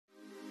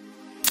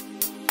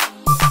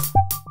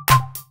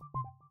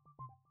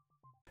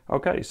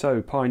Okay,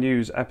 so Pi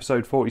News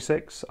episode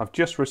 46. I've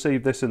just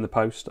received this in the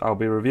post. I'll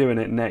be reviewing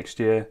it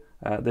next year.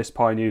 This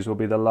Pi News will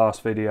be the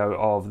last video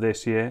of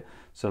this year,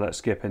 so let's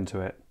skip into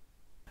it.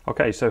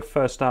 Okay, so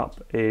first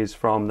up is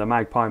from the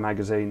MagPi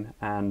magazine,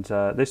 and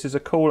this is a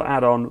cool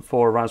add-on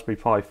for a Raspberry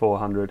Pi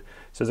 400.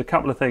 So there's a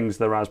couple of things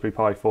the Raspberry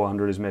Pi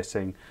 400 is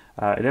missing.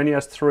 It only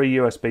has 3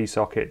 USB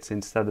sockets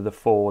instead of the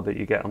 4 that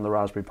you get on the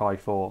Raspberry Pi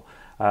 4.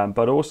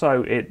 But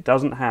also it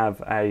doesn't have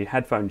a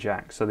headphone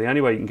jack, so the only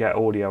way you can get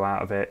audio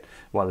out of it,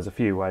 well, there's a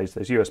few ways.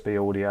 There's USB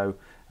audio,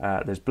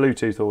 there's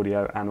Bluetooth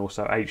audio, and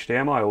also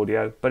HDMI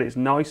audio, but it's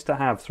nice to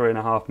have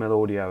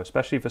 3.5mm audio,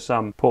 especially for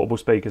some portable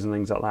speakers and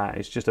things like that.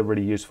 It's just a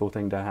really useful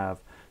thing to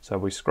have. So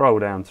we scroll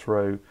down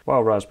through.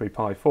 While Raspberry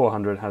Pi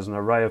 400 has an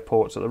array of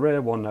ports at the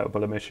rear, one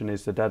notable omission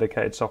is the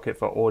dedicated socket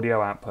for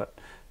audio output.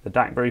 The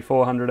Dacberry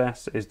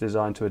 400S is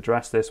designed to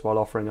address this while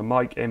offering a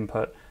mic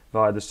input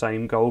via the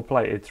same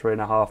gold-plated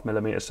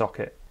 3.5mm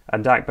socket.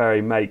 And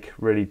Dacberry make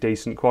really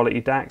decent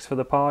quality DACs for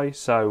the Pi,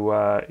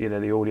 so you know,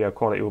 the audio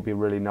quality will be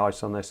really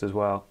nice on this as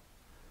well.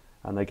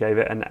 And they gave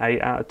it an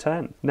 8 out of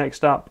 10.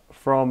 Next up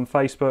from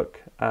Facebook,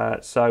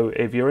 so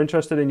if you're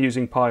interested in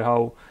using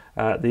Pi-hole,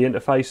 the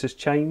interface has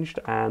changed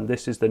and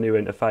this is the new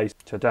interface,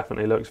 so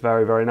definitely looks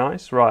very, very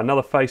nice. Right,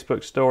 another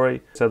Facebook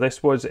story. So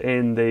this was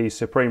in the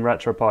Supreme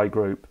RetroPie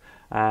group,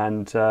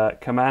 and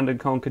Command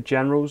 & Conquer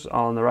Generals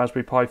on the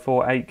Raspberry Pi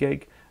 4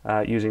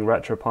 8GB using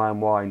RetroPie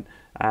and Wine.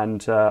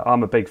 And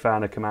I'm a big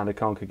fan of Command &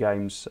 Conquer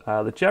games.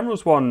 The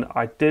Generals one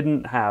I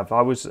didn't have.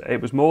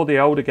 It was more the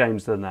older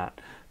games than that.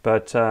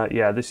 But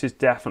yeah, this is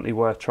definitely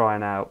worth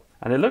trying out.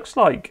 And it looks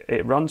like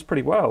it runs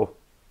pretty well.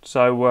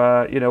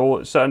 So, you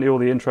know, certainly all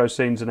the intro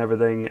scenes and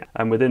everything,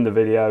 and within the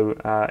video,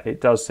 it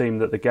does seem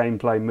that the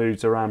gameplay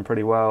moves around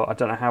pretty well. I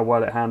don't know how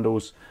well it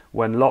handles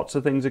when lots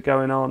of things are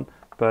going on,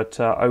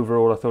 but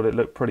overall I thought it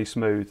looked pretty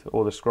smooth,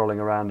 all the scrolling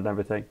around and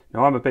everything.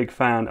 Now, I'm a big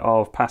fan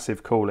of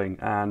passive cooling,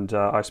 and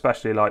I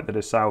especially like the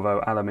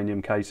DeSalvo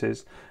Aluminium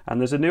cases, and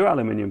there's a new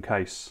aluminium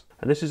case.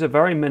 And this is a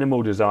very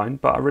minimal design,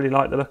 but I really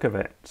like the look of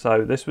it.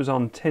 So this was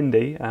on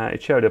Tindy,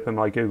 it showed up in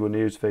my Google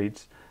News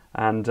feeds,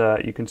 and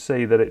you can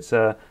see that it's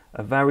a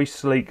very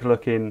sleek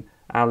looking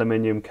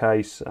aluminium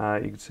case.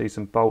 You can see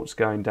some bolts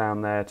going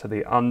down there to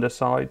the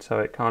underside, so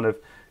it kind of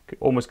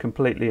almost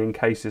completely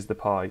encases the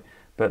Pi,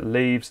 but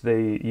leaves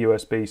the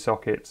USB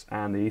sockets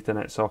and the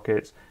Ethernet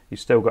sockets. You've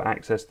still got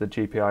access to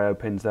the GPIO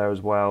pins there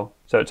as well.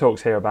 So it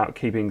talks here about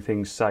keeping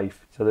things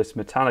safe. So this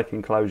metallic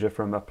enclosure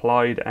from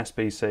Applied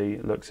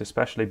SBC looks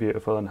especially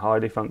beautiful and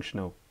highly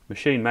functional.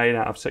 Machine made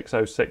out of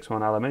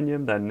 6061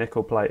 aluminium, then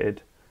nickel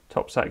plated.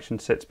 Top section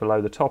sits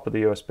below the top of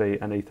the USB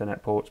and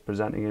Ethernet ports,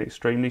 presenting an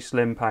extremely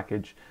slim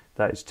package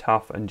that is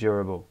tough and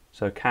durable.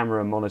 So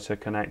camera and monitor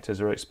connectors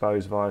are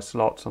exposed via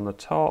slots on the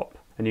top,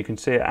 and you can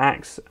see it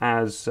acts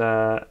as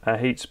a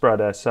heat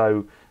spreader.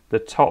 So the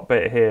top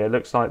bit here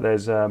looks like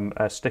there's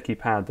a sticky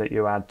pad that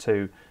you add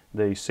to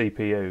the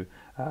CPU.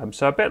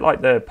 So a bit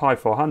like the Pi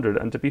 400,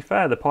 and to be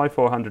fair, the Pi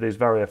 400 is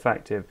very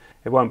effective.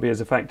 It won't be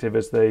as effective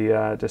as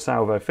the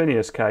DeSalvo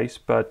Phineas case,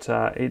 but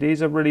it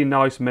is a really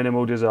nice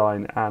minimal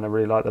design and I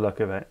really like the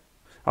look of it.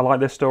 I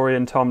like this story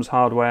in Tom's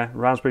Hardware.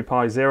 Raspberry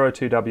Pi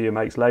 02W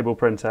makes label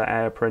printer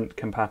AirPrint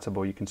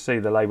compatible. You can see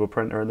the label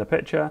printer in the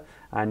picture,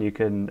 and you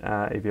can,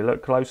 if you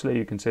look closely,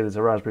 you can see there's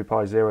a Raspberry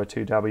Pi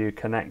 02W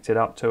connected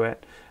up to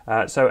it.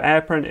 So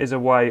AirPrint is a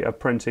way of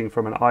printing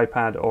from an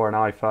iPad or an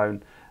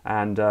iPhone,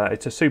 and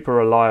it's a super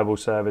reliable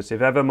service.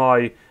 If ever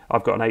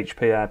I've got an HP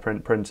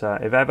AirPrint printer,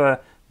 if ever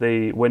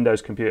the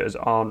Windows computers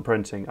aren't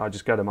printing, I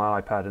just go to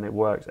my iPad and it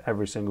works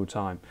every single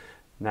time.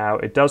 Now,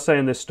 it does say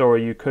in this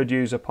story you could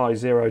use a Pi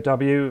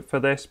 0W for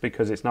this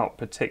because it's not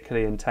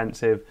particularly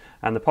intensive,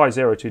 and the Pi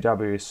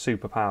 02W is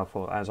super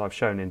powerful, as I've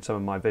shown in some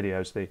of my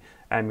videos. The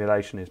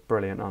emulation is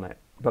brilliant on it.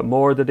 But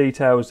more of the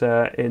details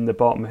are in the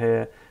bottom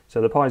here.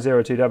 So the Pi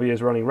 02W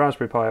is running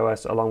Raspberry Pi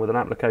OS along with an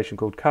application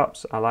called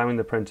Cups, allowing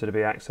the printer to be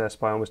accessed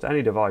by almost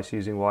any device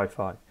using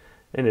Wi-Fi.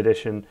 In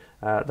addition,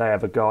 they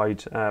have a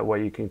guide where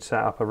you can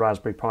set up a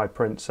Raspberry Pi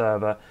print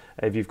server.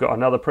 If you've got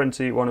another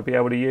printer you want to be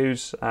able to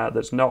use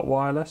that's not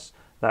wireless,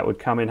 that would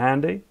come in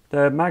handy.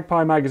 The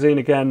MagPi magazine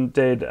again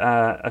did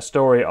a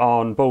story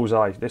on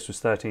Bullseye. This was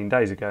 13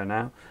 days ago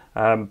now,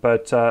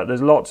 but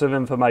there's lots of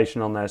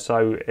information on there.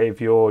 So if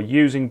you're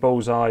using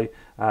Bullseye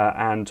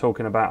and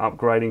talking about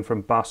upgrading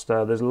from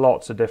Buster, there's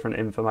lots of different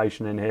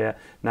information in here.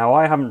 Now,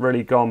 I haven't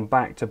really gone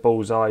back to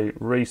Bullseye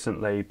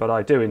recently, but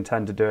I do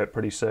intend to do it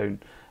pretty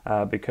soon.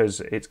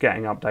 Because it's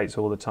getting updates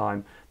all the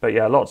time. But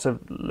yeah, lots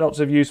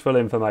of useful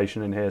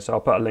information in here, so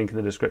I'll put a link in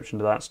the description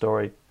to that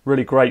story.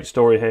 Really great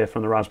story here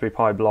from the Raspberry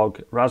Pi blog.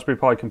 Raspberry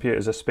Pi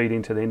computers are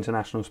speeding to the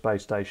International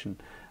Space Station,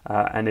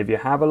 and if you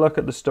have a look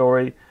at the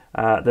story,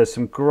 there's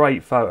some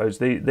great photos.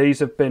 These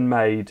have been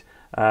made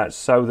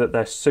so that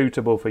they're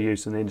suitable for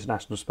use in the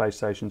International Space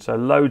Station, so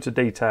loads of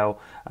detail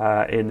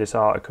in this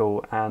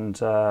article, and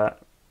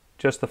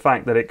just the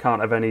fact that it can't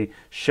have any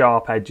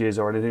sharp edges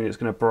or anything that's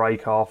going to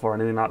break off or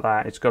anything like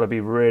that. It's got to be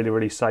really,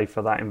 really safe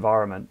for that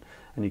environment.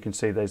 And you can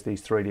see there's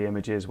these 3D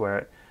images where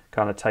it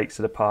kind of takes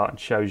it apart and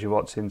shows you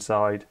what's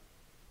inside.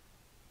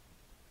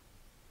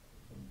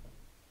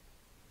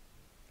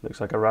 Looks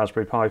like a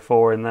Raspberry Pi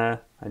 4 in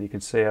there, and you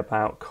can see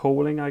about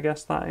cooling, I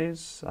guess that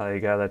is. There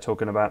you go, they're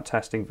talking about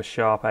testing for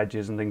sharp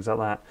edges and things like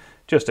that.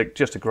 Just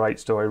a great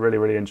story, really,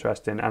 really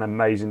interesting, and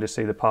amazing to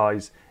see the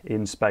Pis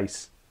in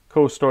space.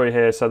 Cool story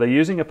here. So they're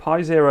using a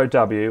Pi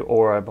 0W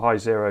or a Pi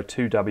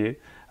 02W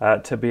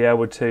to be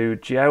able to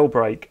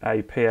jailbreak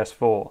a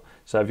PS4.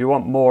 So if you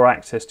want more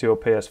access to your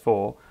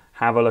PS4,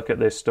 have a look at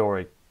this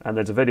story. And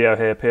there's a video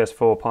here,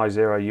 PS4 Pi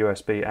 0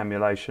 USB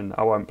emulation.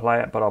 I won't play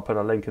it, but I'll put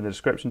a link in the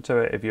description to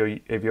it.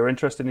 If you're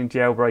interested in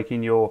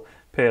jailbreaking your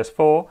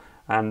PS4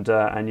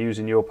 and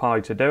using your Pi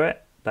to do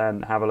it,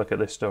 then have a look at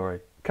this story.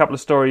 A couple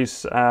of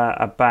stories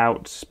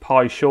about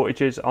Pi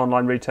shortages.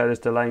 Online retailers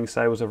delaying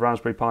sales of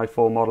Raspberry Pi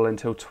 4 model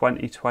until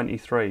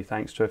 2023,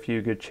 thanks to a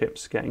few good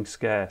chips getting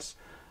scarce.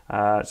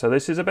 So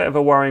this is a bit of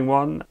a worrying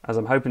one, as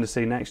I'm hoping to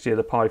see next year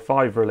the Pi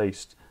 5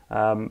 released.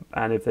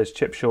 And if there's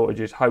chip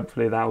shortages,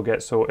 hopefully that will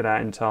get sorted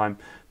out in time.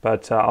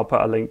 But I'll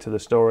put a link to the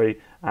story,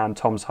 and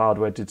Tom's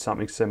Hardware did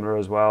something similar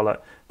as well.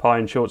 Pi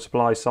in short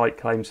supply site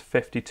claims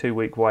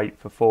 52-week wait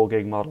for 4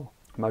 gig model.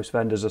 Most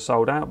vendors are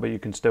sold out, but you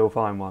can still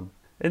find one.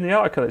 In the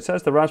article it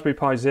says the Raspberry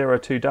Pi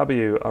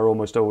 02W are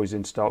almost always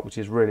in stock, which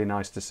is really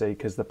nice to see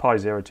because the Pi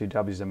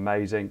 02W is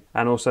amazing.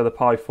 And also the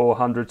Pi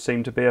 400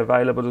 seem to be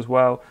available as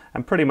well.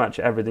 And pretty much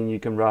everything you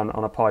can run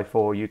on a Pi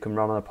 4, you can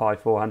run on a Pi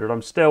 400.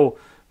 I'm still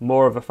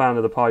more of a fan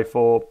of the Pi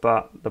 4,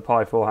 but the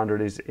Pi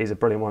 400 is a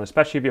brilliant one,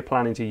 especially if you're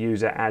planning to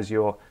use it as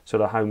your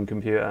sort of home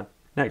computer.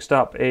 Next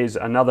up is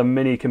another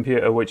mini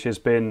computer which has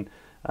been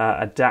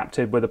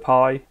adapted with a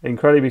Pi.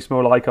 Incredibly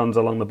small icons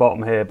along the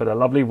bottom here, but a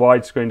lovely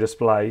widescreen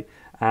display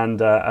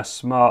and a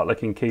smart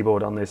looking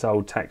keyboard on this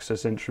old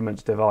Texas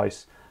Instruments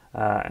device.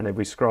 And if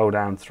we scroll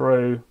down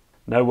through,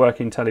 no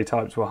working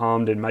teletypes were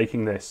harmed in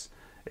making this.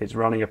 It's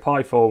running a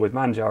Pi 4 with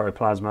Manjaro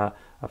Plasma.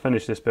 I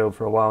finished this build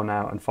for a while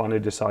now and finally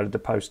decided to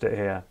post it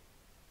here.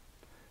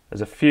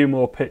 There's a few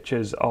more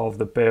pictures of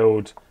the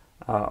build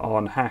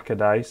on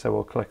Hackaday, so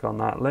we'll click on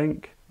that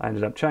link. I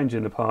ended up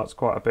changing the parts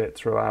quite a bit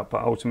throughout,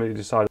 but ultimately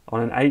decided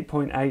on an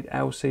 8.8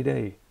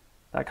 LCD.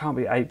 That can't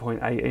be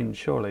 8.8 inch,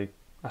 surely.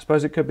 I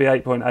suppose it could be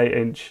 8.8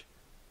 inch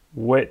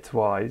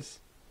width-wise.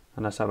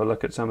 And let's have a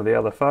look at some of the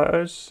other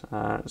photos.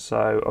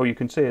 Oh, you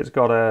can see it's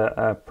got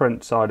a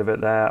print side of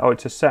it there. Oh,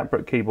 it's a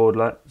separate keyboard,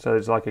 so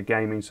it's like a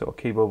gaming sort of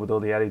keyboard with all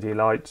the LED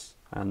lights.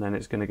 And then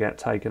it's going to get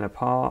taken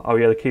apart. Oh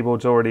yeah, the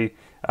keyboard's already,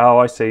 oh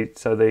I see,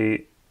 so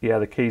the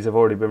keys have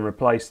already been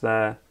replaced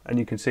there. And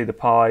you can see the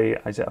Pi,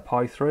 is it a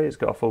Pi 3? It's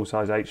got a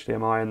full-size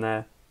HDMI in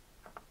there.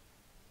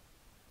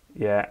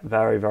 Yeah,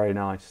 very, very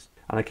nice.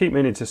 And I keep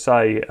meaning to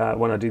say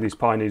when I do these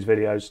Pi News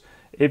videos,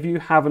 if you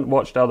haven't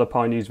watched other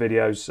Pi News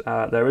videos,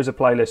 there is a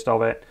playlist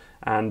of it,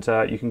 and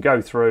you can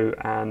go through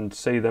and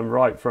see them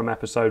right from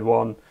episode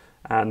 1,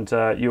 and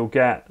you'll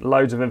get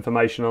loads of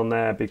information on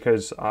there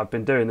because I've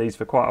been doing these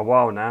for quite a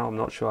while now. I'm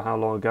not sure how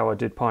long ago I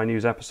did Pi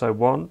News episode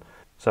 1.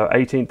 So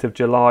 18th of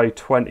July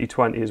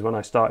 2020 is when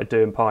I started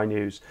doing Pi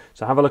News.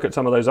 So have a look at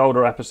some of those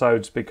older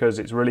episodes because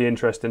it's really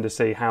interesting to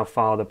see how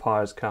far the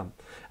Pi has come.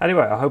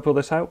 Anyway, I hope all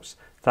this helps.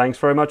 Thanks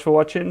very much for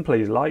watching.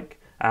 Please like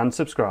and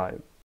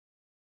subscribe.